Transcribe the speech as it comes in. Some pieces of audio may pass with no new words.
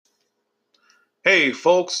Hey,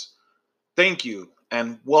 folks, thank you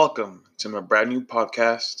and welcome to my brand new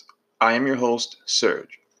podcast. I am your host,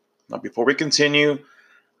 Serge. Now, before we continue,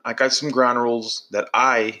 I got some ground rules that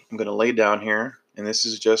I am going to lay down here, and this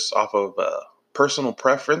is just off of personal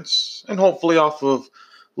preference and hopefully off of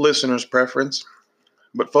listeners' preference.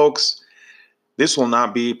 But, folks, this will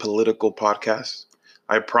not be a political podcast.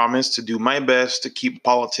 I promise to do my best to keep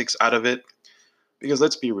politics out of it because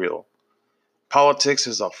let's be real, politics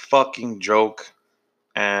is a fucking joke,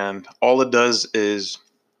 and all it does is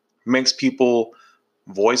makes people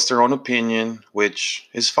voice their own opinion, which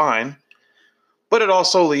is fine, but it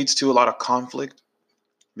also leads to a lot of conflict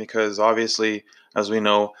because obviously, as we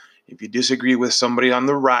know, if you disagree with somebody on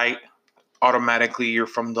the right, automatically you're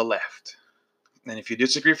from the left. And if you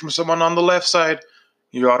disagree from someone on the left side,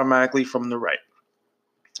 you're automatically from the right.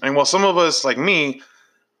 And while some of us, like me,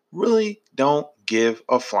 really don't give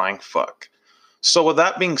a flying fuck. So, with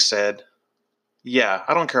that being said, yeah,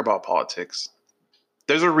 I don't care about politics.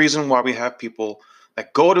 There's a reason why we have people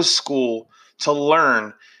that go to school to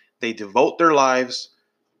learn. They devote their lives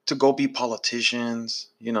to go be politicians,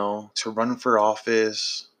 to run for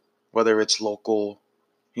office, whether it's local,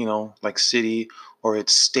 like city, or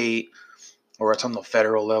it's state, or it's on the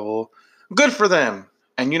federal level. Good for them.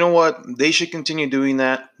 And you know what? They should continue doing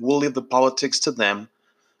that. We'll leave the politics to them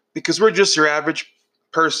because we're just your average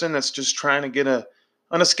person that's just trying to get an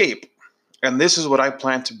escape. And this is what I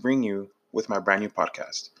plan to bring you with my brand new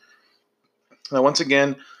podcast. Now, once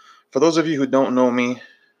again, for those of you who don't know me,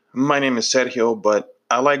 my name is Sergio, but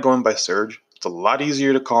I like going by Serge. It's a lot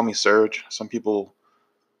easier to call me Serge. Some people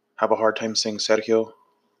have a hard time saying Sergio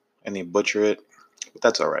and they butcher it, but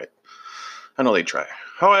that's all right. I know they try.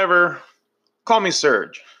 However, call me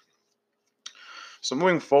Serge. So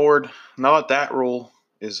moving forward, now that that rule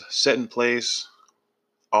is set in place,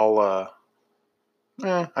 I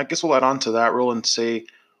guess we'll add on to that rule and say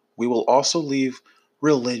we will also leave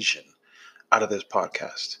religion out of this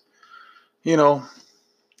podcast. You know,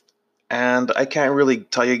 and I can't really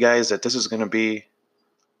tell you guys that this is going to be,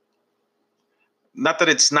 not that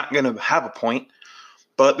it's not going to have a point,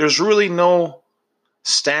 but there's really no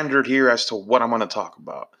standard here as to what I'm going to talk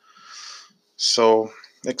about. So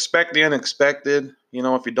expect the unexpected.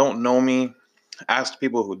 If you don't know me, ask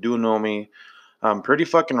people who do know me. I'm pretty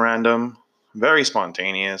fucking random, very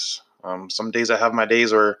spontaneous. Some days I have my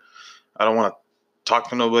days where I don't want to talk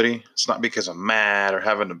to nobody. It's not because I'm mad or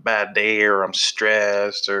having a bad day or I'm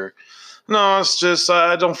stressed or no, it's just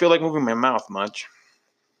I don't feel like moving my mouth much.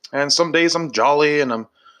 And some days I'm jolly and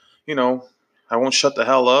you know, I won't shut the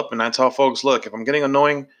hell up. And I tell folks, look, if I'm getting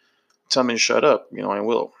annoying, tell me to shut up. I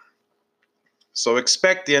will. So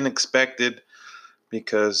expect the unexpected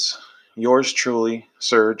because yours truly,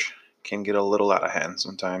 Serge, can get a little out of hand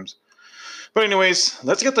sometimes. But anyways,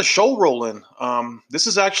 let's get the show rolling. This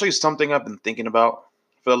is actually something I've been thinking about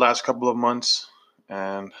for the last couple of months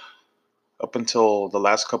and up until the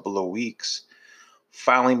last couple of weeks.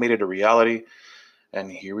 Finally made it a reality.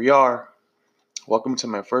 And here we are. Welcome to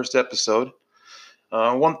my first episode.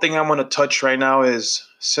 One thing I want to touch right now is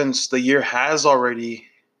since the year has already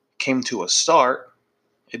came to a start,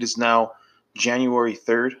 it is now January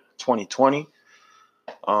 3rd, 2020.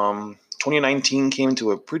 2019 came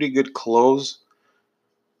to a pretty good close.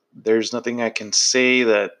 There's nothing I can say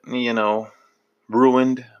that,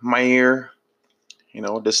 ruined my year,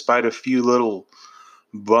 despite a few little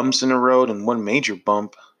bumps in the road and one major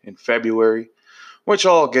bump in February, which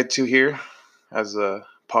I'll get to here as the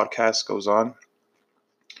podcast goes on.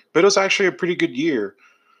 But it was actually a pretty good year.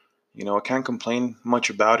 I can't complain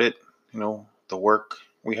much about it. The work,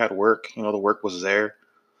 we had work, the work was there.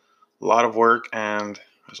 A lot of work, and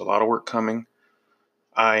there's a lot of work coming.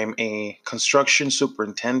 I'm a construction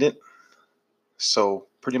superintendent, so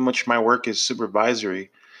pretty much my work is supervisory.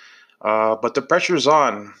 But the pressure's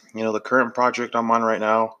on. The current project I'm on right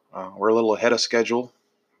now, we're a little ahead of schedule,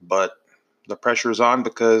 but the pressure's on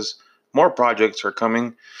because more projects are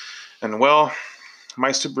coming. And well,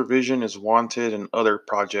 my supervision is wanted in other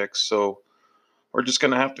projects, so we're just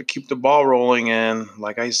going to have to keep the ball rolling and,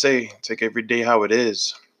 like I say, take every day how it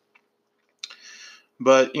is.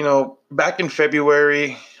 But, back in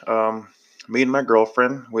February, me and my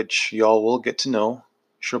girlfriend, which y'all will get to know,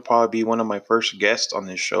 she'll probably be one of my first guests on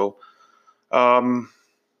this show,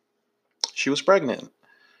 she was pregnant.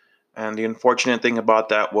 And the unfortunate thing about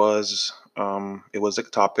that was it was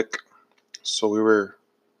ectopic. So we were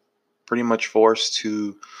pretty much forced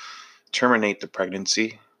to terminate the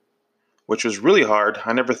pregnancy, which was really hard.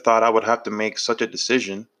 I never thought I would have to make such a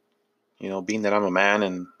decision, being that I'm a man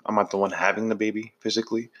and I'm not the one having the baby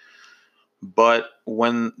physically. But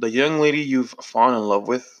when the young lady you've fallen in love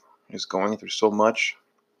with, is going through so much,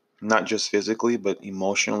 not just physically, but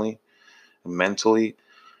emotionally and mentally,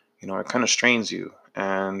 it kind of strains you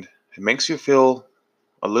and it makes you feel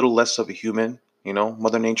a little less of a human.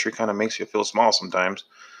 Mother Nature kind of makes you feel small sometimes.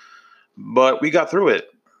 But we got through it.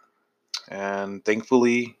 And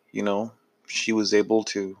thankfully, she was able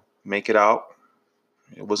to make it out.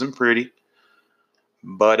 It wasn't pretty,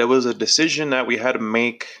 but it was a decision that we had to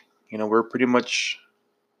make. We're pretty much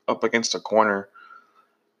up against a corner,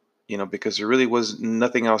 because there really was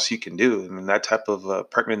nothing else you can do. I mean, that type of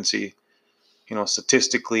pregnancy,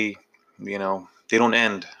 statistically, they don't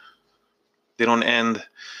end. They don't end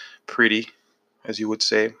pretty, as you would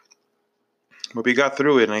say. But we got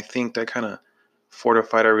through it, and I think that kind of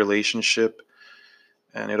fortified our relationship,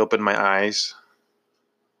 and it opened my eyes.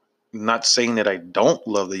 Not saying that I don't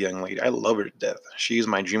love the young lady. I love her to death. She is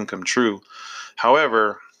my dream come true.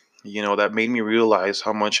 However, that made me realize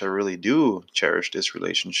how much I really do cherish this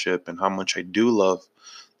relationship and how much I do love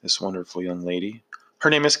this wonderful young lady. Her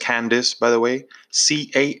name is Candace, by the way.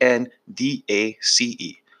 Candace.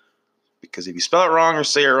 Because if you spell it wrong or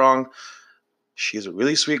say it wrong, she's a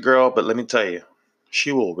really sweet girl, but let me tell you,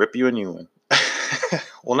 she will rip you a new one.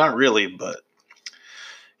 Well, not really, but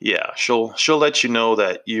yeah, she'll let you know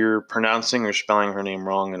that you're pronouncing or spelling her name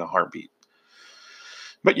wrong in a heartbeat.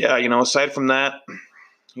 But yeah, aside from that,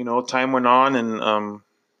 time went on, and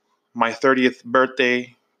my 30th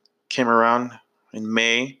birthday came around in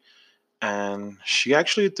May, and she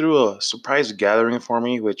actually threw a surprise gathering for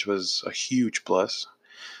me, which was a huge plus.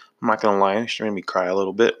 I'm not gonna lie, she made me cry a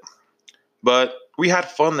little bit. But we had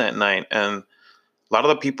fun that night, and a lot of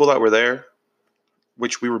the people that were there,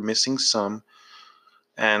 which we were missing some,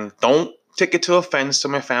 and don't take it to offense to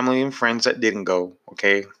my family and friends that didn't go,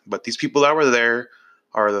 okay? But these people that were there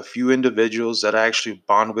are the few individuals that I actually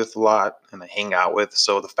bond with a lot and I hang out with.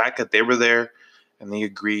 So the fact that they were there and they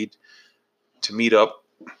agreed to meet up,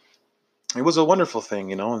 it was a wonderful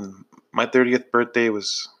thing, and my 30th birthday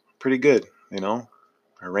was pretty good,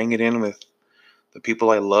 I rang it in with the people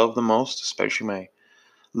I love the most, especially my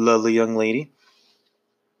lovely young lady.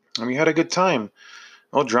 And we had a good time.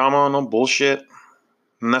 No drama, no bullshit.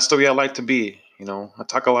 And that's the way I like to be. I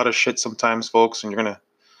talk a lot of shit sometimes, folks, and you're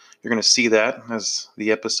gonna see that as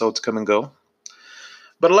the episodes come and go.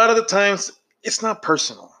 But a lot of the times, it's not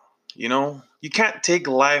personal. You can't take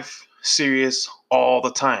life serious all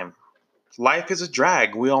the time. Life is a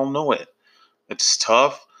drag. We all know it. It's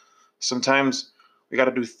tough. Sometimes we got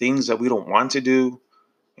to do things that we don't want to do.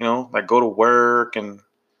 Like go to work. And I'm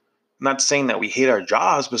not saying that we hate our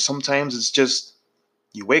jobs, but sometimes it's just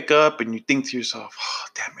you wake up and you think to yourself, oh,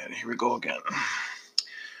 damn it, here we go again.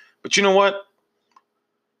 But you know what?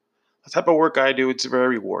 The type of work I do, it's very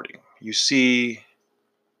rewarding. You see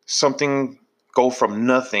something go from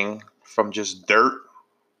nothing, from just dirt,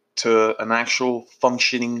 to an actual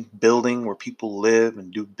functioning building where people live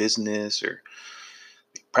and do business, or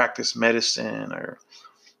they practice medicine, or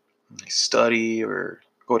they study, or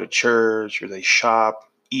go to church, or they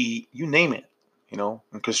shop, eat, you name it.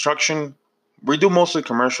 In construction, we do mostly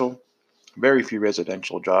commercial, very few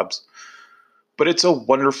residential jobs, but it's a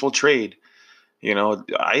wonderful trade.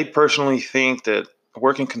 I personally think that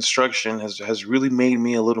working construction has really made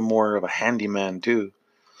me a little more of a handyman too.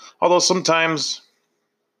 Although sometimes,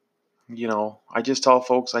 I just tell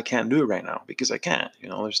folks I can't do it right now because I can't.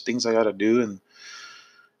 There's things I got to do, and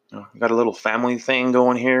I got a little family thing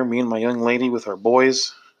going here. Me and my young lady with our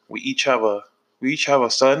boys. We each have a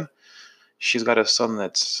son. She's got a son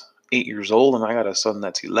that's 8 years old, and I got a son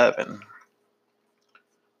that's 11.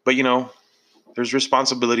 But there's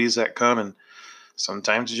responsibilities that come, and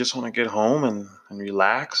sometimes you just want to get home and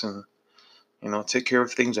relax and take care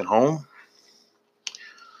of things at home.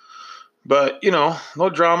 But no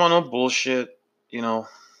drama, no bullshit.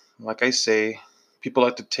 Like I say, people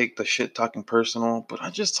like to take the shit talking personal, but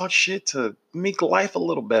I just talk shit to make life a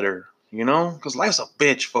little better. Because life's a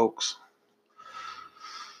bitch, folks.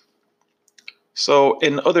 So,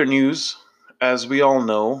 in other news, as we all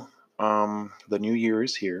know, the new year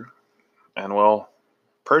is here. And well,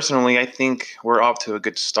 personally, I think we're off to a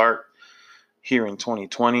good start here in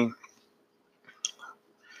 2020.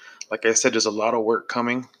 Like I said, there's a lot of work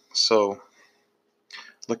coming. So,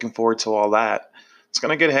 looking forward to all that. It's going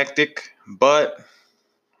to get hectic, but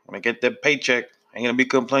when I get that paycheck, I ain't going to be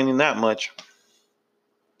complaining that much.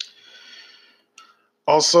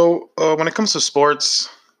 Also, when it comes to sports,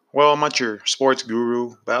 well, I'm not your sports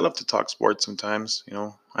guru, but I love to talk sports sometimes.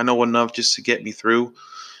 I know enough just to get me through.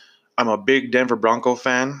 I'm a big Denver Bronco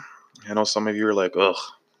fan. I know some of you are like, ugh.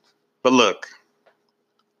 But look,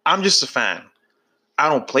 I'm just a fan. I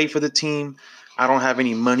don't play for the team. I don't have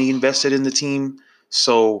any money invested in the team.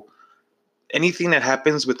 So anything that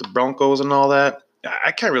happens with the Broncos and all that,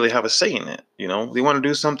 I can't really have a say in it. They want to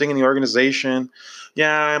do something in the organization.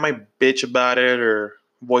 Yeah, I might bitch about it or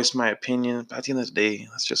voice my opinion. But at the end of the day,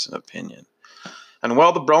 that's just an opinion. And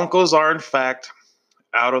while the Broncos are, in fact,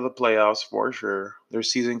 out of the playoffs for sure, their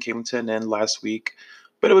season came to an end last week.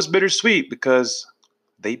 But it was bittersweet because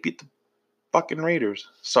they beat the fucking Raiders.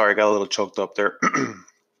 Sorry, I got a little choked up there.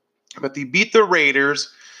 But they beat the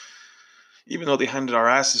Raiders, even though they handed our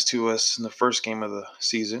asses to us in the first game of the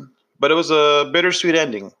season. But it was a bittersweet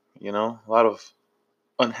ending, a lot of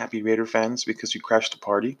unhappy Raider fans because we crashed the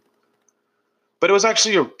party. But it was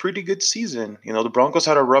actually a pretty good season. The Broncos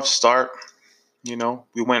had a rough start. We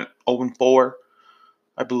went 0-4,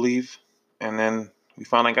 I believe. And then we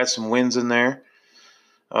finally got some wins in there.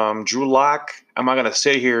 Drew Lock, I'm not going to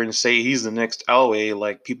sit here and say he's the next Elway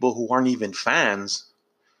like people who aren't even fans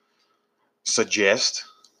suggest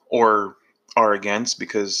or are against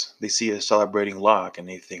because they see us celebrating Locke and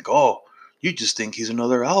they think, oh, you just think he's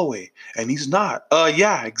another Elway. And he's not.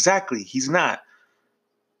 Yeah, exactly. He's not.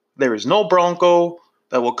 There is no Bronco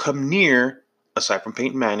that will come near, aside from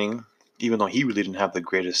Peyton Manning, even though he really didn't have the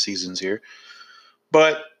greatest seasons here.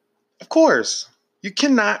 But, of course, you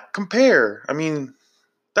cannot compare. I mean,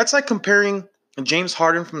 that's like comparing James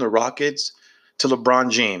Harden from the Rockets to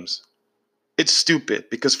LeBron James. It's stupid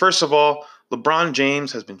because, first of all, LeBron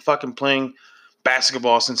James has been fucking playing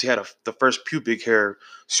basketball since he had the first pubic hair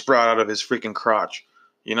sprout out of his freaking crotch.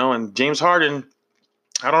 And James Harden,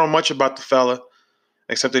 I don't know much about the fella,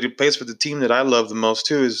 except that he plays for the team that I love the most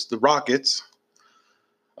too, is the Rockets.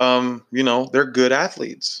 They're good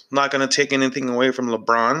athletes. I'm not going to take anything away from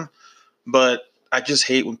LeBron, but I just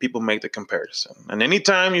hate when people make the comparison. And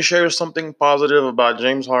anytime you share something positive about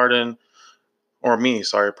James Harden, or me,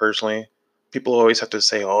 sorry, personally, people always have to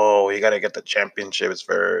say, oh, you got to get the championships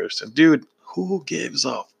first. And dude, who gives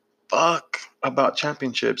a fuck about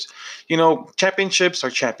championships? Championships are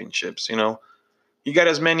championships, You got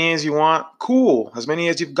as many as you want, cool, as many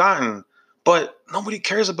as you've gotten. But nobody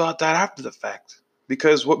cares about that after the fact.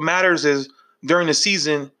 Because what matters is during the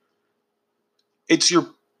season,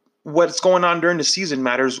 what's going on during the season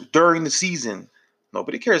matters during the season.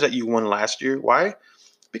 Nobody cares that you won last year. Why?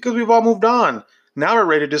 Because we've all moved on. Now we're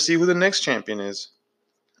ready to see who the next champion is.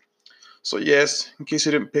 So yes, in case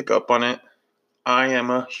you didn't pick up on it, I am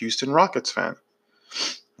a Houston Rockets fan.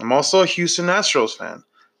 I'm also a Houston Astros fan.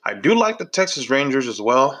 I do like the Texas Rangers as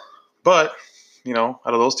well, but, out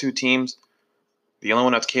of those two teams, the only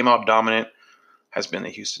one that's came out dominant has been the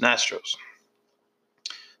Houston Astros.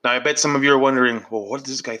 Now, I bet some of you are wondering, well, what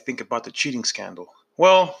does this guy think about the cheating scandal?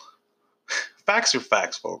 Well, facts are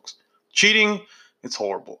facts, folks. Cheating, it's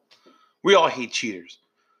horrible. We all hate cheaters.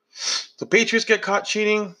 The Patriots get caught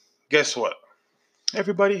cheating, guess what?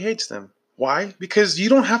 Everybody hates them. Why? Because you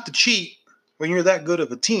don't have to cheat when you're that good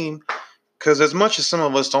of a team. Because as much as some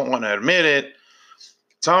of us don't want to admit it,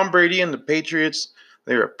 Tom Brady and the Patriots,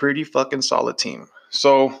 they're a pretty fucking solid team.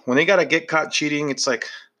 So when they got to get caught cheating, it's like,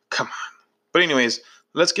 come on. But anyways,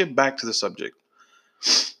 let's get back to the subject.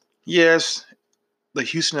 Yes, the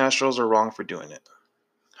Houston Astros are wrong for doing it.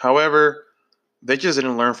 However, they just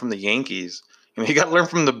didn't learn from the Yankees. You got to learn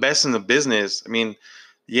from the best in the business. I mean,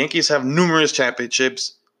 the Yankees have numerous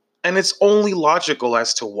championships, and it's only logical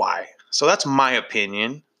as to why. So that's my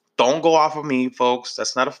opinion. Don't go off of me, folks.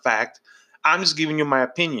 That's not a fact. I'm just giving you my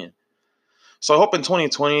opinion. So I hope in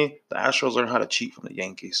 2020, the Astros learn how to cheat from the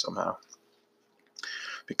Yankees somehow.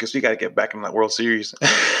 Because we got to get back in that World Series.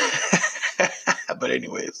 But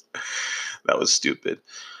anyways, that was stupid.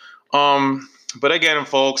 But again,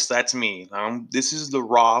 folks, that's me. This is the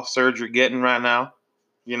raw Serge you're getting right now.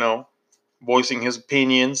 Voicing his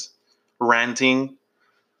opinions, ranting.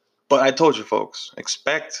 But I told you, folks,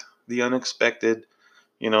 expect the unexpected.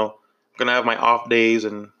 I'm going to have my off days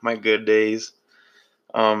and my good days.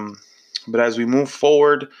 But as we move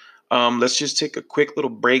forward, let's just take a quick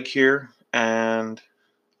little break here and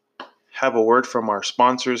have a word from our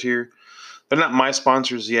sponsors here. They're not my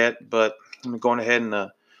sponsors yet, but I'm going ahead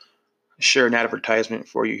and share an advertisement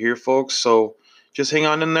for you here, folks. So just hang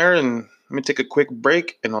on in there and let me take a quick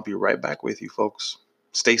break and I'll be right back with you, folks.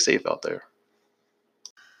 Stay safe out there.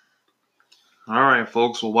 All right,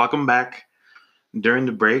 folks. Well, welcome back. During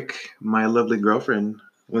the break, my lovely girlfriend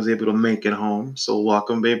was able to make it home. So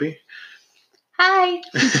welcome, baby. Hi.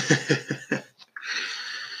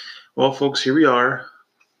 Well, folks, here we are.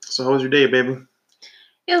 So how was your day, baby?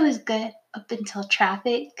 It was good up until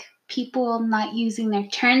traffic. People not using their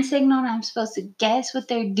turn signal, and I'm supposed to guess what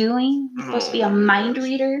they're doing. I'm supposed to be a mind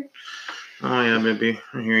reader. Oh, yeah, baby.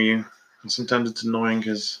 I hear you. And sometimes it's annoying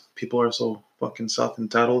because people are so fucking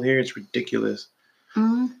self-entitled here. It's ridiculous.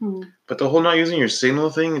 Mm-hmm. But the whole not using your signal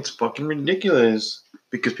thing, it's fucking ridiculous.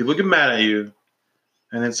 Because people get mad at you.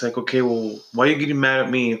 And it's like, okay, well, why are you getting mad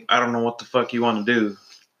at me if I don't know what the fuck you want to do?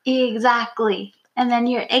 Exactly. And then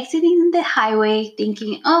you're exiting the highway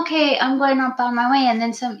thinking, okay, I'm going up on my way. And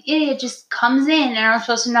then some idiot just comes in and I'm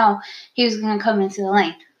supposed to know he was going to come into the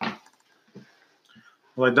lane.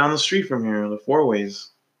 Like down the street from here, the four ways,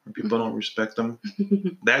 where people don't respect them.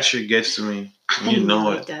 That shit gets to me. And you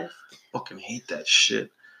know it. Does. I fucking hate that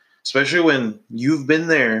shit. Especially when you've been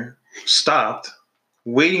there, stopped,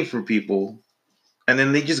 waiting for people, and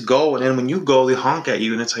then they just go. And then when you go, they honk at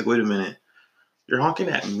you. And it's like, wait a minute. You're honking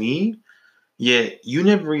at me? Yet you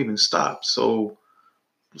never even stopped. So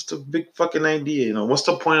what's the big fucking idea? You know, what's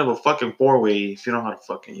the point of a fucking four-way if you don't know how to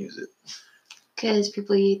fucking use it? Because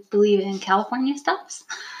people believe in California stops.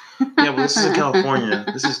 Yeah, but this isn't California.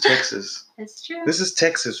 This is Texas. That's true. This is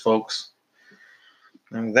Texas, folks.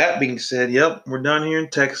 And with that being said, yep, we're down here in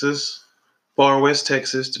Texas, far west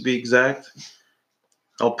Texas to be exact.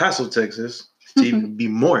 El Paso, Texas, to even be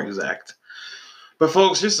more exact. But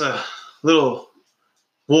folks, just a little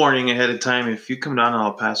warning ahead of time. If you come down to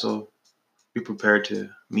El Paso, be prepared to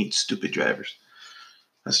meet stupid drivers.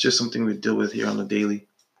 That's just something we deal with here on the daily.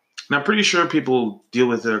 And I'm pretty sure people deal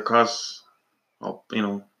with it across,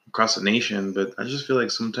 across the nation. But I just feel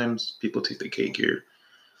like sometimes people take the cake here.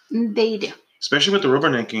 They do. Especially with the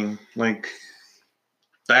rubbernecking. Like,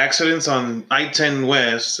 the accidents on I-10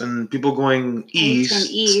 West and people going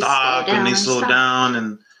east stop and they slow down.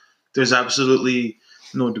 And there's absolutely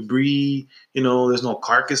no debris. You know, there's no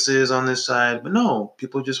carcasses on this side. But no,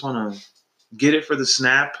 people just want to get it for the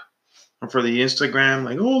snap or for the Instagram.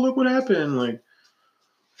 Like, oh, look what happened. Like,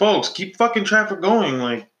 folks, keep fucking traffic going.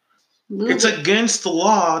 Like, it's against the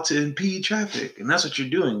law to impede traffic. And that's what you're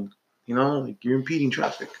doing. You know, like you're impeding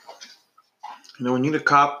traffic. You know, when you need a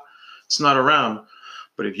cop, it's not around.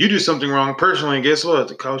 But if you do something wrong personally, guess what?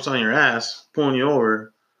 The cop's on your ass, pulling you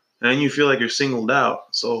over. And then you feel like you're singled out.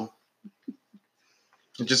 So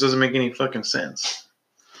it just doesn't make any fucking sense.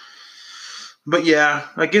 But yeah,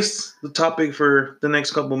 I guess the topic for the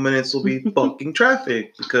next couple minutes will be fucking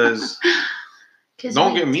traffic. Because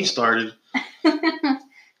don't get me started.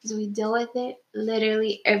 Because we deal with it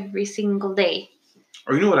literally every single day.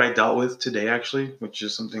 Or you know what I dealt with today, actually? Which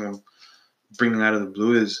is something I'm bringing out of the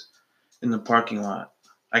blue, is in the parking lot.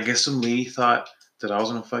 I guess some lady thought that I was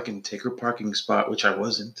in a fucking take her parking spot, which I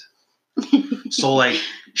wasn't. So, like,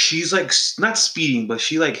 she's, like, not speeding, but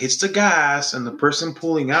she, like, hits the gas, and the person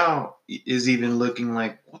pulling out is even looking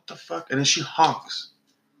like, what the fuck? And then she honks.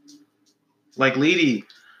 Like, lady,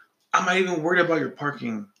 I'm not even worried about your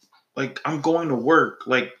parking. Like, I'm going to work.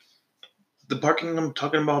 Like, the parking I'm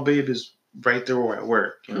talking about, babe, is right there where I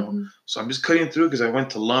work, you know? Mm-hmm. So I'm just cutting through because I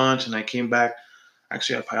went to lunch, and I came back.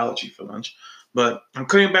 Actually, I have biology for lunch. But I'm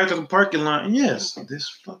cutting back to the parking lot, and yes, this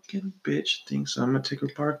fucking bitch thinks I'm gonna take her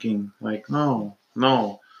parking. Like, no.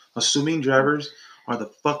 Assuming drivers are the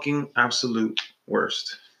fucking absolute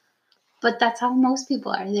worst. But that's how most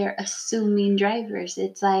people are. They're assuming drivers.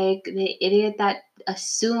 It's like the idiot that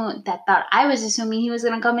thought I was assuming he was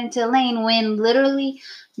gonna come into the lane when literally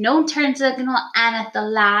no turn signal and at the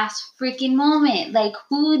last freaking moment. Like,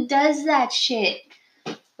 who does that shit?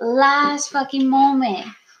 Last fucking moment.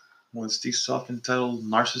 Well, it's these self-entitled,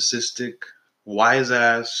 narcissistic,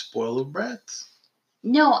 wise-ass, spoiled brats.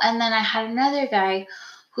 No, and then I had another guy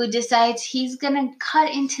who decides he's going to cut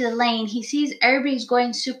into the lane. He sees everybody's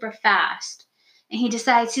going super fast. And he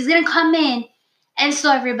decides he's going to come in and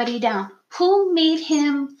slow everybody down. Who made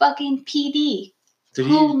him fucking PD?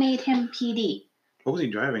 Who made him PD? What was he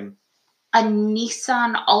driving? A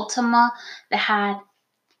Nissan Altima that had...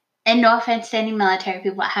 And no offense to any military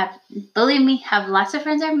people, believe me, have lots of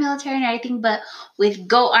friends that are military and everything, but with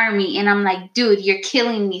Go Army, and I'm like, dude, you're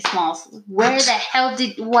killing me, Smalls. Where the hell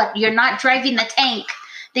you're not driving the tank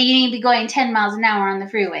that you need to be going 10 miles an hour on the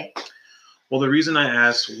freeway. Well, the reason I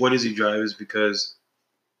asked, what does he drive, is because,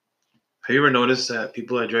 have you ever noticed that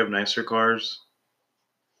people that drive nicer cars,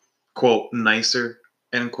 quote, nicer,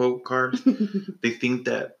 end quote, cars, they think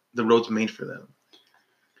that the road's made for them.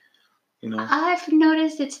 You know? I've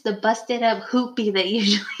noticed it's the busted up hoopy that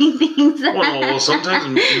usually thinks that. Well,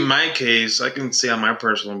 sometimes in my case, I can say on my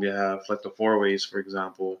personal behalf, like the four ways, for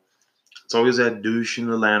example, it's always that douche in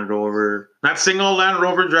the Land Rover. Not saying all Land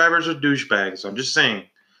Rover drivers are douchebags. I'm just saying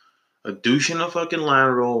a douche in a fucking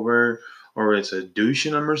Land Rover, or it's a douche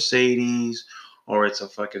in a Mercedes, or it's a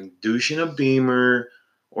fucking douche in a Beamer,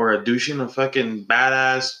 or a douche in a fucking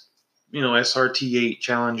badass, SRT8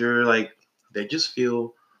 Challenger. Like, they just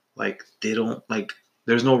feel like they don't,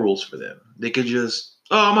 there's no rules for them. They could just,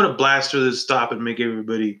 I'm going to blast through this stop and make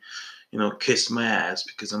everybody, kiss my ass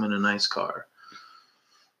because I'm in a nice car.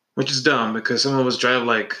 Which is dumb because some of us drive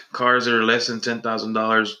like cars that are less than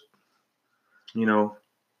 $10,000,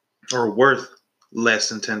 or worth less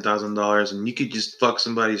than $10,000, and you could just fuck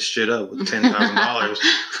somebody's shit up with $10,000.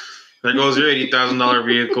 There goes your $80,000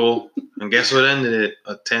 vehicle, and guess what ended it?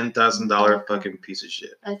 A $10,000 fucking piece of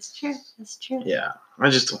shit. That's true. Yeah, I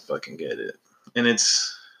just don't fucking get it, and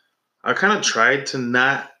I kind of tried to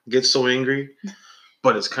not get so angry,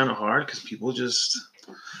 but it's kind of hard because people just,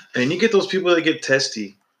 and you get those people that get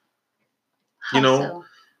testy. How so?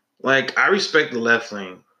 Like, I respect the left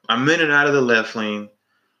lane. I'm in and out of the left lane.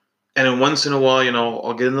 And then once in a while,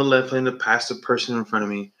 I'll get in the left lane to pass the person in front of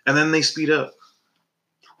me. And then they speed up.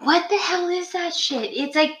 What the hell is that shit?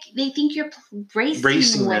 It's like they think you're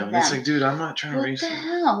racing with them. It's like, dude, I'm not trying to race. What the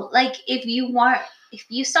hell? Like, if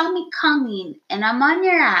you saw me coming and I'm on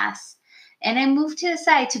your ass and I move to the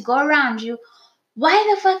side to go around you,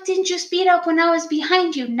 why the fuck didn't you speed up when I was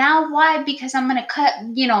behind you? Now why? Because I'm gonna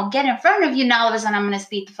get in front of you. Now all of a sudden I'm gonna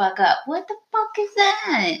speed the fuck up. What the fuck is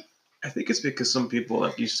that? I think it's because some people,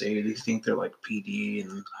 like you say, they think they're like PD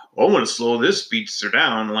and I want to slow this speedster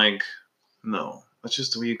down. Like, no, that's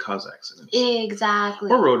just the way you cause accidents.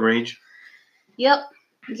 Exactly. Or road rage. Yep.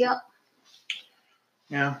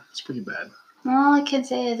 Yeah, it's pretty bad. All I can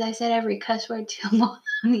say is I said every cuss word to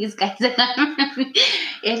these guys.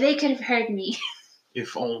 If they could have heard me.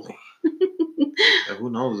 If only. Who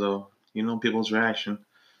knows, though? People's reaction.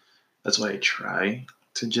 That's why I try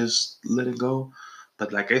to just let it go.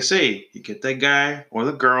 But like I say, you get that guy or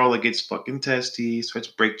the girl that gets fucking testy, starts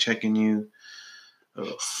brake checking you. Ugh.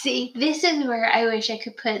 See, this is where I wish I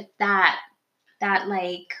could put that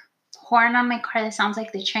like horn on my car that sounds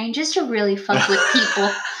like the train, just to really fuck with people.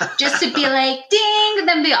 Just to be like, ding, and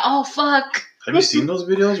then be, oh, fuck. Have you seen those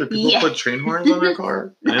videos where people put train horns on their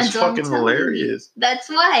car? And it's fucking hilarious. That's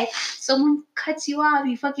why. Someone cuts you off,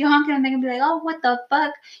 you fuck you honking, and they're going to be like, oh, what the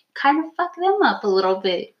fuck? Kind of fuck them up a little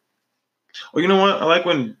bit. Well, you know what? I like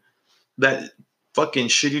when that fucking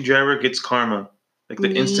shitty driver gets karma. Like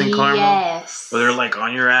the instant karma. Yes. Where they're like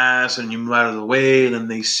on your ass and you move out of the way and then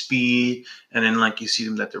they speed and then like you see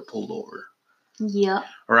them that they're pulled over. Yep.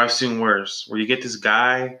 Or I've seen worse. Where you get this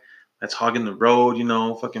guy that's hogging the road,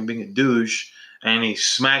 fucking being a douche, and he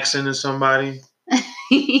smacks into somebody.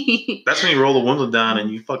 That's when you roll the window down and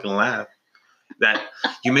you fucking laugh. That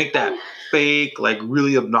you make that fake, like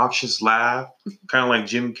really obnoxious laugh, kind of like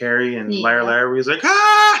Jim Carrey and Liar Larry. He's like,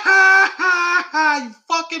 ha ha ha ha, you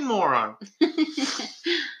fucking moron.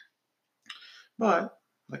 But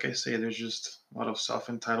like I say, there's just a lot of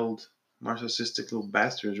self-entitled, narcissistic little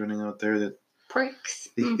bastards running out there that pricks.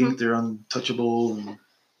 They think they're untouchable. And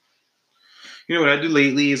what I do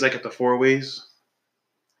lately is like at the four-ways,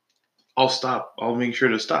 I'll stop. I'll make sure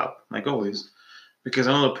to stop, like always. Because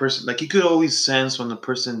I know the person, like you could always sense when the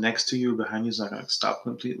person next to you or behind you is not going to stop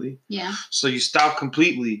completely. Yeah. So you stop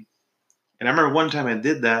completely. And I remember one time I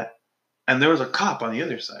did that and there was a cop on the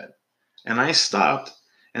other side. And I stopped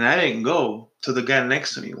and I didn't go till the guy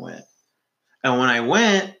next to me went. And when I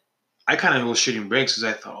went, I kind of was shooting brakes because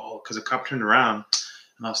I thought, because the cop turned around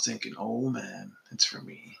and I was thinking, oh man, it's for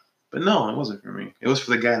me. But no, it wasn't for me. It was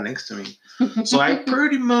for the guy next to me. So I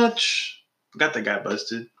pretty much got the guy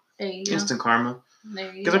busted. There you go. Instant karma.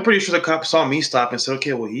 Because I'm pretty sure the cop saw me stop and said,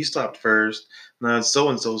 okay, well, he stopped first. Now it's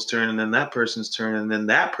so-and-so's turn, and then that person's turn, and then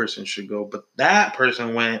that person should go. But that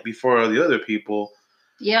person went before all the other people.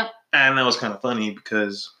 Yep. And that was kind of funny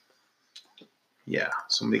because,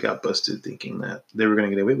 somebody got busted thinking that they were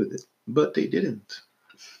going to get away with it. But they didn't.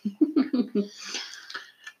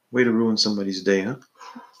 Way to ruin somebody's day, huh?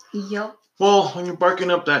 Yep. Well, when you're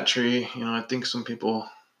barking up that tree, I think some people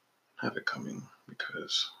have it coming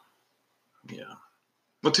because,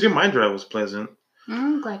 But today my drive was pleasant.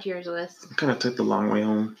 I'm glad yours was. I kind of took the long way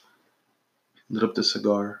home. Lit up the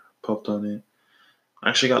cigar, puffed on it. I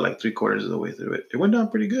actually got like 3/4 of the way through it. It went down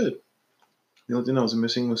pretty good. The only thing I was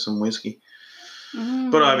missing was some whiskey.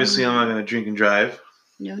 But obviously I'm not going to drink and drive.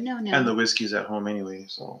 No. And the whiskey's at home anyway,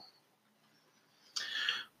 so.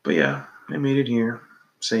 But yeah, I made it here.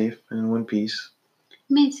 Safe and in one piece.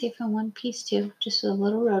 Made safe in one piece too. Just a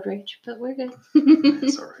little road rage, but we're good.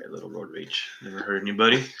 It's alright, little road rage. Never hurt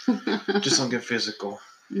anybody. Just don't get physical.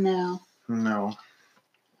 No.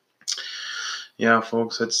 Yeah,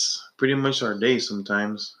 folks, that's pretty much our day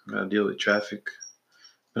sometimes. Gotta deal with traffic.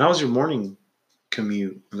 But how was your morning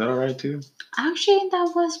commute? Was that alright too? Actually,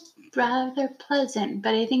 that was rather pleasant,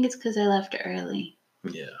 but I think it's because I left early.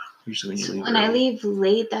 Yeah. Usually when you leave when early. I leave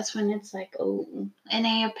late, that's when it's like, oh. And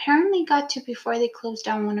I apparently got to before they closed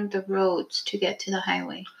down one of the roads to get to the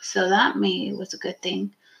highway. So that was a good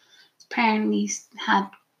thing. Apparently had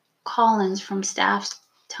call-ins from staff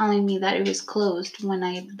telling me that it was closed when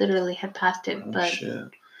I literally had passed it. Oh, but shit.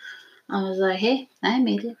 I was like, hey, I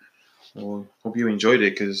made it. Well, hope you enjoyed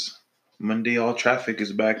it because Monday all traffic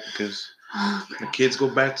is back because the kids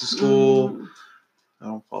go back to school. I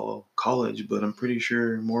don't follow college, but I'm pretty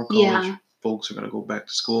sure more college folks are going to go back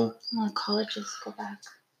to school. Well, colleges go back.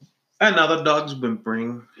 And now the dog's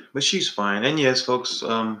whimpering, but she's fine. And yes, folks,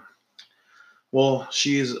 well,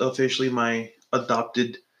 she is officially my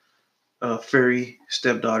adopted furry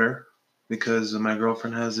stepdaughter because my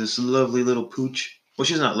girlfriend has this lovely little pooch. Well,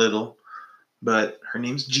 she's not little, but her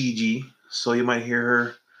name's Gigi, so you might hear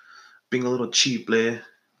her being a little cheaply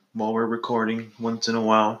while we're recording once in a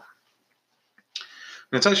while.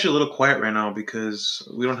 And it's actually a little quiet right now because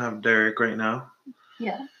we don't have Derek right now.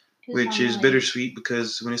 Yeah. Which is bittersweet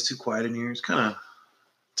because when it's too quiet in here, it's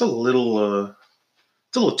a little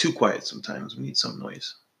too quiet sometimes. We need some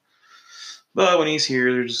noise. But when he's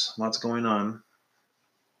here, there's lots going on.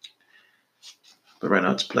 But right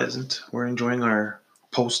now it's pleasant. We're enjoying our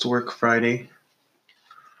post-work Friday.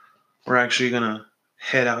 We're actually gonna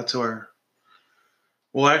head out to our.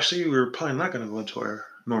 Well, actually, we're probably not gonna go to our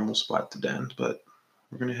normal spot to dance, but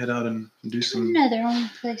we're gonna head out and do some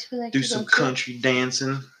place we like do to some go country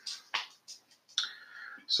dancing.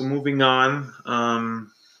 So moving on.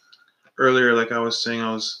 Earlier, like I was saying,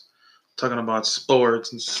 I was talking about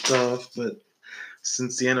sports and stuff, but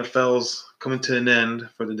since the NFL's coming to an end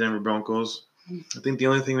for the Denver Broncos, I think the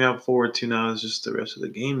only thing we have forward to now is just the rest of the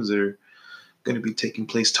games that are going to be taking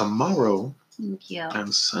place tomorrow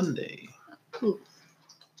and Sunday. Ooh.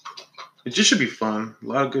 It just should be fun. A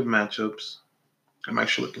lot of good matchups. I'm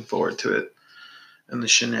actually looking forward to it. And the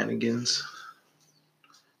shenanigans.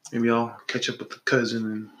 Maybe I'll catch up with the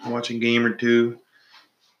cousin and watch a game or two.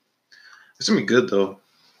 It's going to be good, though.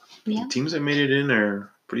 Yeah. The teams that made it in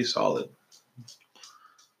are pretty solid.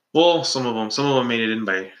 Well, some of them made it in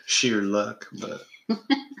by sheer luck, but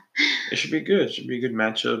it should be good. It should be a good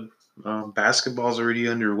matchup. Basketball's already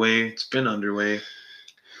underway. It's been underway.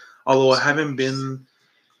 Although I haven't been.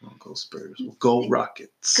 Oh, go Spurs. Go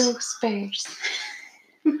Rockets. Go Spurs.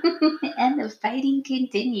 And the fighting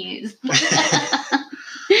continues.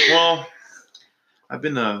 Well, I've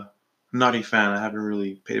been a naughty fan. I haven't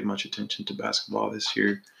really paid much attention to basketball this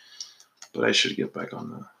year, but I should get back on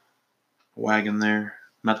the wagon there.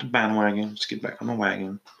 Not the bandwagon, just get back on the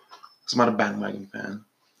wagon. I'm not a bandwagon fan.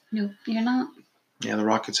 No, you're not? Yeah, the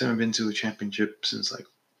Rockets haven't been to a championship since like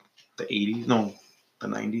the 80s. No, the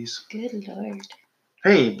 90s. Good Lord.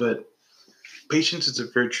 Hey, but patience is a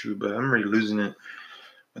virtue, but I'm already losing it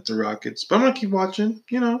with the Rockets. But I'm going to keep watching,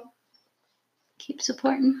 Keep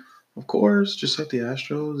supporting. Of course, just like the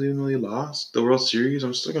Astros, even though they lost the World Series,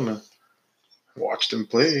 I'm still going to watch them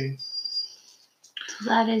play.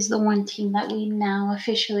 That is the one team that we now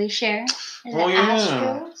officially share.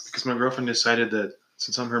 Astros. Because my girlfriend decided that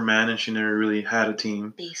since I'm her man and she never really had a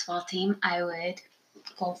team. Baseball team, I would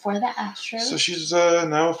go for the Astros. So she's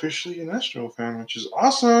now officially an Astro fan, which is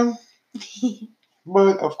awesome.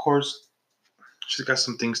 But, of course, she's got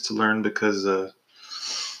some things to learn because I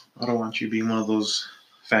don't want you being one of those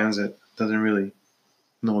fans that doesn't really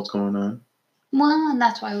know what's going on. Well, and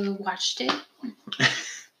that's why we watched it.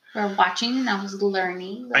 We're watching and I was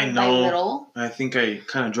learning little I know. by little. I think I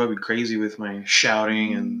kind of drove you crazy with my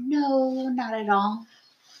shouting and. No, not at all.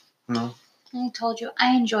 No. I told you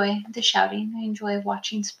I enjoy the shouting. I enjoy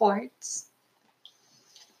watching sports.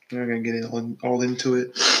 You're gonna get it all into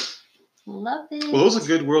it. Love it. Well, it was a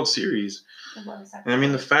good World Series. It was. And I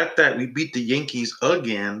mean, the fact that we beat the Yankees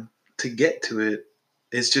again to get to it,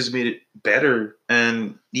 it's just made it better.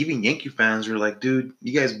 And even Yankee fans were like, dude,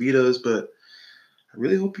 you guys beat us, but I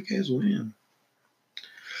really hope you guys win.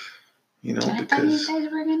 Because I thought you guys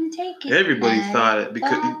were going to take it. Everybody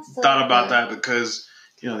thought about that because,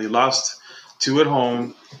 they lost 2 at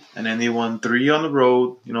home and then they won 3 on the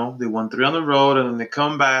road. They won 3 on the road and then they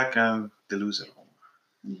come back and they lose at home.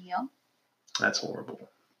 Yep. That's horrible.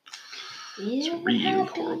 It's really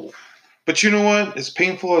horrible. But you know what? As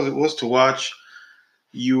painful as it was to watch,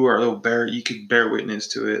 you could bear witness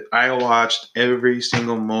to it. I watched every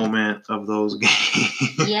single moment of those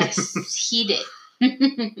games. Yes, he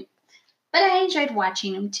did. But I enjoyed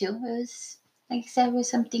watching them too. It was, like I said, it was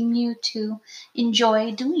something new to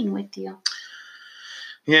enjoy doing with you.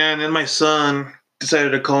 Yeah, and then my son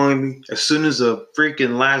decided to call me as soon as the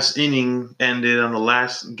freaking last inning ended on the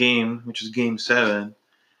last game, which is game 7.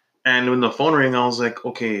 And when the phone rang, I was like,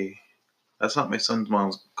 okay, that's not my son's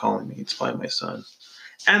mom's calling me. It's probably my son.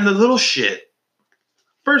 And the little shit,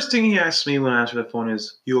 first thing he asked me when I answered the phone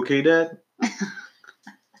is, you okay, Dad?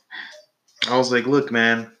 I was like, look,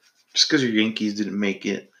 man, just because your Yankees didn't make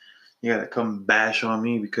it you gotta come bash on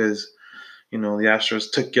me because, the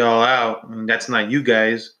Astros took y'all out. I mean, that's not you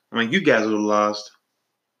guys. I mean, you guys would have lost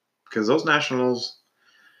because those Nationals,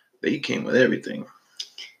 they came with everything.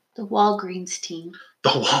 The Walgreens team. The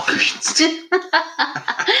Walgreens team.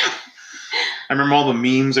 I remember all the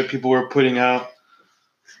memes that people were putting out.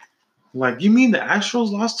 Like, you mean the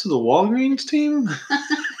Astros lost to the Walgreens team?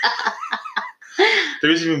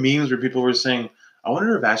 There's even memes where people were saying, I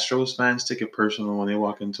wonder if Astros fans take it personal when they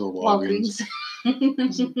walk into a Walgreens.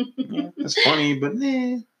 Yeah, it's funny, but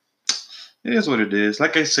it is what it is.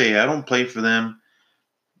 Like I say, I don't play for them.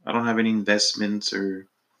 I don't have any investments or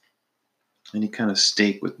any kind of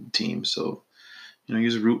stake with the team. So, you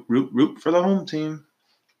just root for the home team.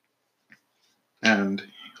 And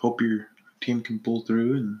hope your team can pull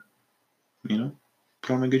through and,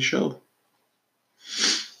 put on a good show.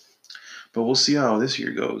 But we'll see how this year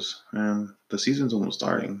goes. And the season's almost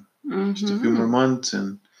starting. Mm-hmm. Just a few more months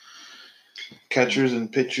and catchers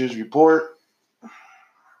and pitchers report.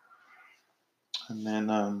 And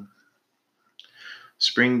then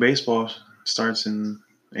spring baseball starts in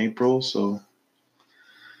April, so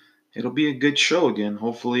it'll be a good show again.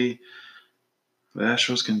 Hopefully the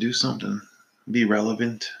Astros can do something. Be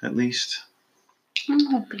relevant, at least. I'm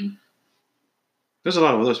hoping. There's a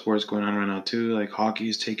lot of other sports going on right now, too. Like, hockey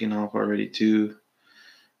is taking off already, too.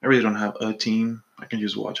 I really don't have a team. I can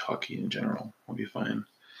just watch hockey in general. I'll be fine.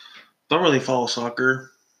 Don't really follow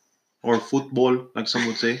soccer or football, like some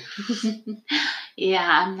would say. Yeah,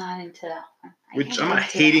 I'm not into that one. Which I'm not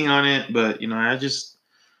hating on it, but, I just...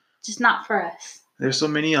 Just not for us. There's so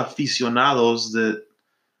many aficionados that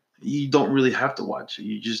you don't really have to watch it.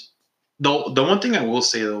 You just... The one thing I will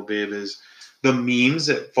say, though, babe, is the memes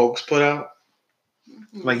that folks put out,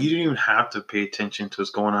 like, you don't even have to pay attention to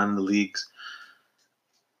what's going on in the leagues.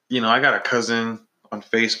 I got a cousin on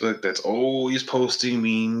Facebook that's always posting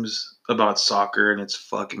memes about soccer, and it's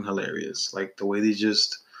fucking hilarious. Like, the way they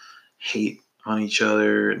just hate on each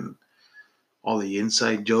other and all the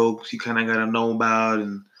inside jokes you kind of got to know about,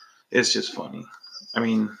 and it's just funny. I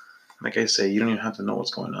mean, like I say, you don't even have to know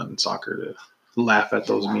what's going on in soccer to laugh at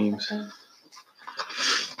those memes.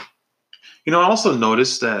 I also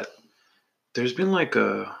noticed that there's been like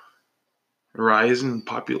a rise in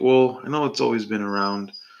popular. Well, I know it's always been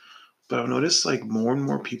around, but I've noticed like more and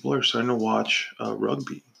more people are starting to watch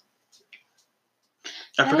rugby.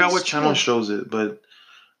 I forgot what channel shows it, but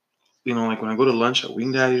like when I go to lunch at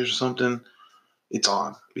Wing Daddy's or something, it's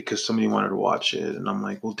on because somebody wanted to watch it, and I'm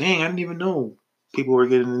like, well, dang, I didn't even know people were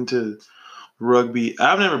getting into rugby.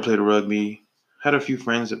 I've never played rugby. Had a few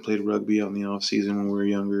friends that played rugby on the off season when we were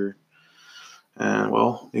younger. And,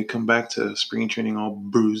 well, they come back to spring training all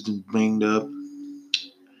bruised and banged up.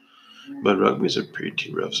 But rugby's a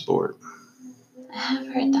pretty rough sport. I have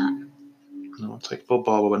heard that. It's like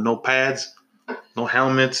football, but no pads, no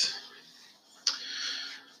helmets.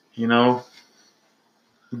 You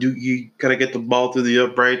gotta get the ball through the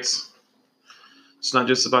uprights. It's not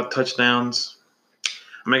just about touchdowns.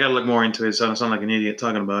 I mean, I gotta look more into it, so I don't sound like an idiot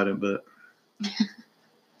talking about it, but...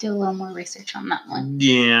 Do a little more research on that one.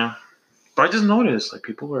 Yeah. But I just noticed, like,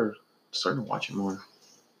 people are starting to watch it more.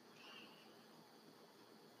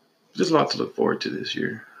 There's a lot to look forward to this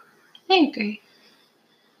year. I agree.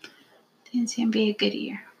 I think it's going to be a good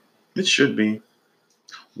year. It should be.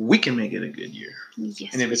 We can make it a good year.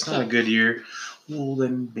 Yes. And if it's not a good year, well,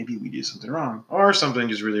 then maybe we did something wrong. Or something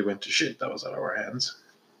just really went to shit that was out of our hands.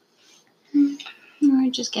 Or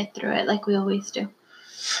just get through it like we always do.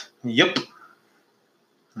 Yep.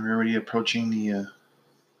 We're already approaching the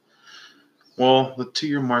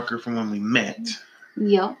 2-year marker from when we met.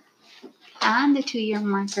 Yep. And the 2-year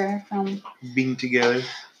marker from being together.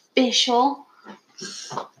 Official.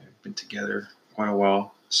 We've been together quite a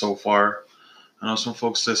while so far. I know some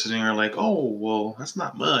folks listening are like, oh, well, that's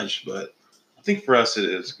not much, but I think for us it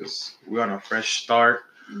is because we're on a fresh start.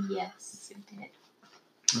 Yes, it did.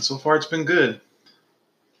 And so far it's been good.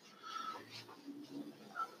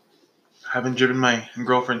 I haven't driven my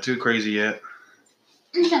girlfriend too crazy yet.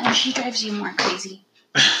 No, she drives you more crazy.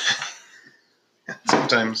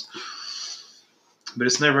 Sometimes. But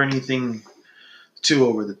it's never anything too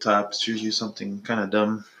over the top. It's usually something kind of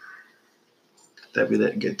dumb that we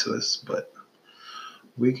let get to us. But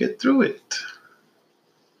we get through it.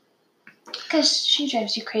 Because she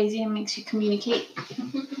drives you crazy and makes you communicate.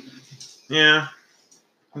 Yeah.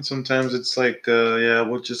 And sometimes it's like,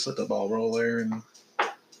 we'll just let the ball roll there and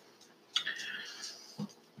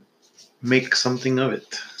make something of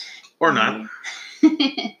it. Or not.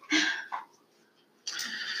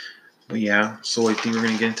 But yeah, so I think we're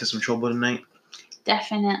going to get into some trouble tonight.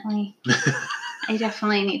 Definitely. I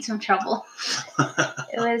definitely need some trouble.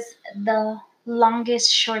 It was the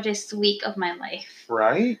longest, shortest week of my life.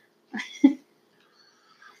 Right?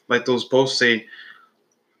 Like those posts say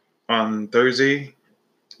on Thursday,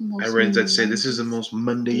 I read that say this is the most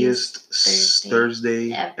Mondayest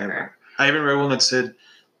Thursday ever. I even read one that said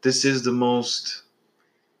this is the most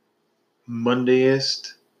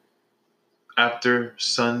Mondayest after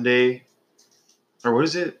Sunday. Or what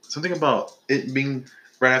is it? Something about it being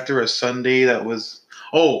right after a Sunday that was.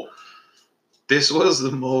 Oh, this was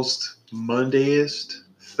the most Mondayest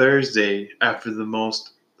Thursday after the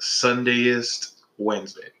most Sundayest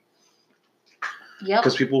Wednesday. Yep.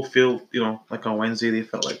 Because people feel, like on Wednesday they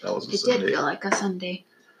felt like that was a Sunday. It did feel like a Sunday.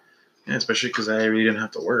 Yeah, especially because I really didn't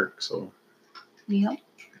have to work, so. Yep.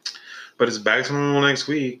 But it's back to normal next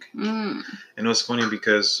week. Mm. And it was funny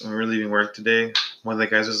because when we were leaving work today, one of the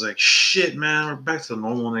guys was like, shit, man, we're back to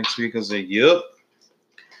normal next week. I was like, yep.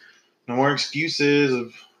 No more excuses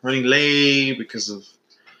of running late because of,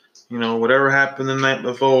 whatever happened the night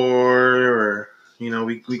before. Or,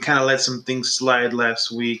 we kind of let some things slide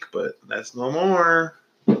last week, but that's no more.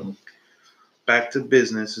 Back to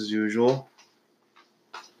business as usual.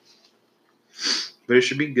 But it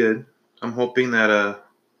should be good. I'm hoping that I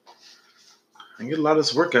get a lot of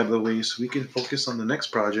this work out of the way so we can focus on the next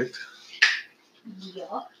project. Yep.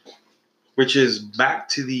 Which is back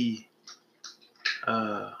to the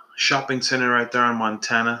shopping center right there in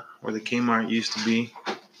Montana where the Kmart used to be.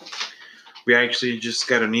 We actually just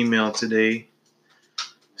got an email today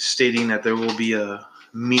stating that there will be a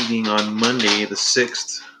meeting on Monday the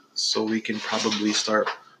 6th, so we can probably start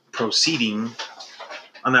proceeding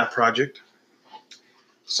on that project.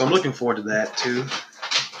 So I'm looking forward to that too.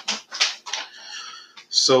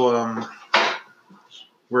 So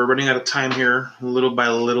we're running out of time here little by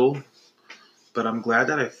little, but I'm glad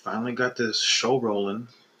that I finally got this show rolling.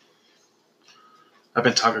 I've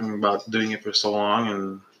been talking about doing it for so long,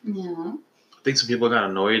 and Yeah. I think some people got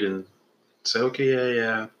annoyed and said, okay,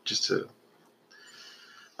 yeah, just to,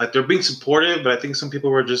 like, they're being supportive, but I think some people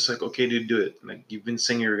were just like, okay, dude, do it. Like, you've been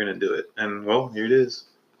saying you were going to do it. And, well, here it is.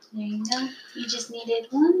 There you go. You just needed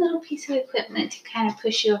one little piece of equipment to kind of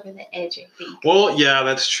push you over the edge, I think. Well, yeah,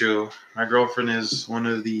 that's true. My girlfriend is one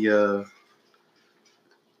of the,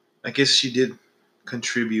 I guess she did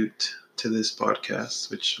contribute to this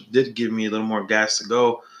podcast, which did give me a little more gas to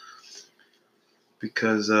go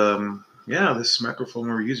because, yeah, this microphone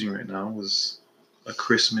we're using right now was a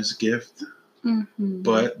Christmas gift,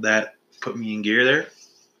 but that put me in gear there.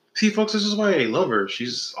 See, folks, this is why I love her.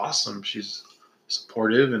 She's awesome. She's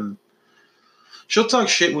supportive, and she'll talk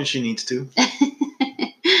shit when she needs to.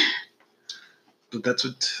 But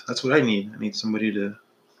that's what I need. I need somebody to.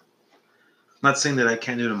 Not saying that I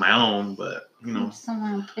can't do it on my own, but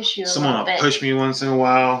someone push you. Someone will push me once in a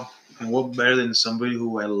while, and what better than somebody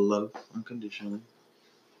who I love unconditionally?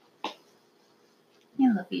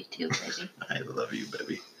 I love you too, baby. I love you,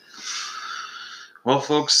 baby. Well,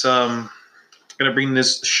 folks, gonna bring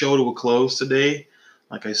this show to a close today.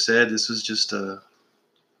 Like I said, this is just the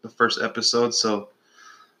first episode, so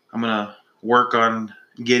I'm gonna work on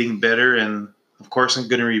getting better, and of course I'm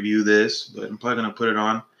gonna review this, but I'm probably gonna put it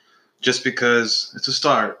on just because it's a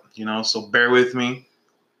start, so bear with me.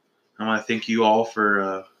 I want to thank you all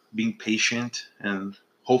for being patient and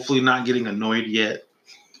hopefully not getting annoyed yet,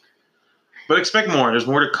 but expect more. There's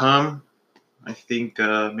more to come. I think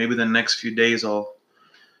maybe the next few days I'll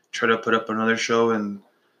try to put up another show, and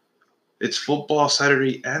it's football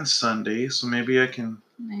Saturday and Sunday, so maybe I can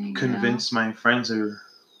convince my friends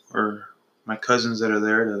or my cousins that are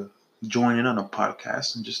there to join in on a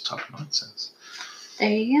podcast and just talk nonsense. There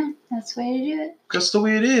you go. That's the way to do it. That's the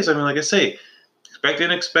way it is. I mean, like I say, expected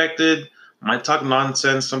and unexpected. I might talk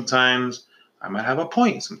nonsense sometimes. I might have a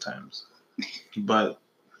point sometimes. But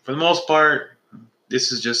for the most part,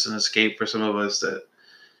 this is just an escape for some of us that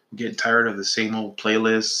get tired of the same old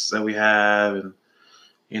playlists that we have, and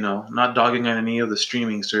not dogging on any of the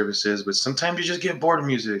streaming services, but sometimes you just get bored of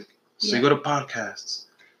music. So you go to podcasts.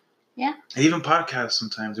 Yeah. And even podcasts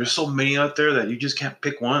sometimes. There's so many out there that you just can't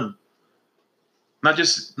pick one. Not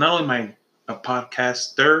only am I a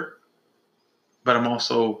podcaster, but I'm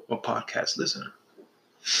also a podcast listener.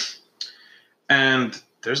 And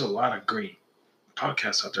there's a lot of great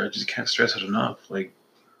podcasts out there. I just can't stress it enough. Like,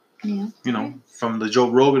 from the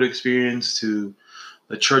Joe Rogan Experience to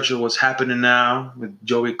the Church of What's Happening Now with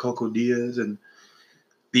Joey Coco Diaz, and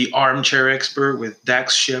the Armchair Expert with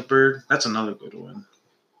Dax Shepard. That's another good one.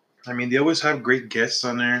 I mean, they always have great guests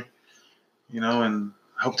on there, and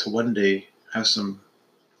I hope to one day have some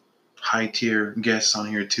high-tier guests on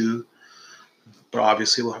here too. But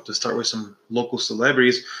obviously we'll have to start with some local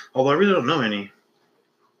celebrities, although I really don't know any.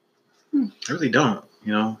 I really don't.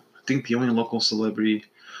 I think the only local celebrity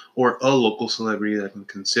or a local celebrity that I can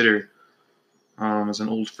consider is an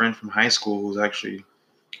old friend from high school who's actually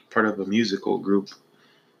part of a musical group.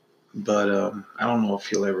 But I don't know if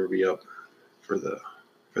he'll ever be up for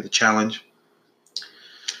the challenge.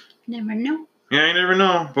 Never know. Yeah, you never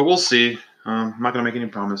know, but we'll see. I'm not gonna make any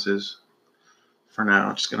promises for now.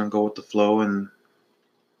 I'm just gonna go with the flow and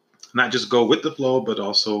not just go with the flow, but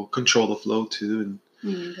also control the flow too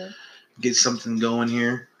and get something going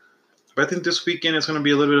here. But I think this weekend it's gonna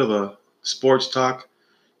be a little bit of a sports talk,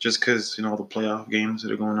 just because all the playoff games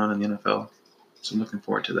that are going on in the NFL. So I'm looking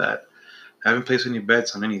forward to that. I haven't placed any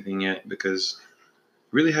bets on anything yet because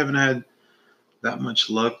really haven't had that much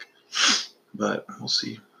luck, but we'll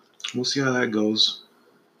see. We'll see how that goes.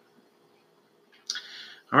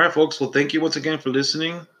 All right, folks. Well, thank you once again for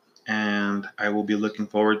listening, and I will be looking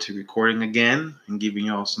forward to recording again and giving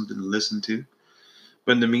you all something to listen to.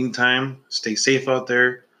 But in the meantime, stay safe out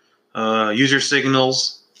there. Use your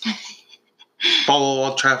signals. Follow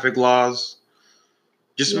all traffic laws.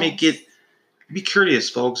 Just make it. Be courteous,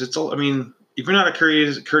 folks. It's all. I mean, if you're not a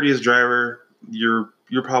courteous driver, you're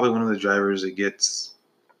probably one of the drivers that gets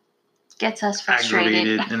us frustrated,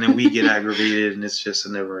 aggravated, and then we get aggravated, and it's just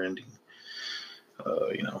a never-ending,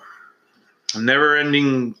 a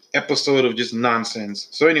never-ending episode of just nonsense.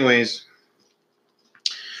 So, anyways,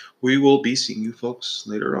 we will be seeing you folks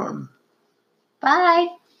later on. Bye.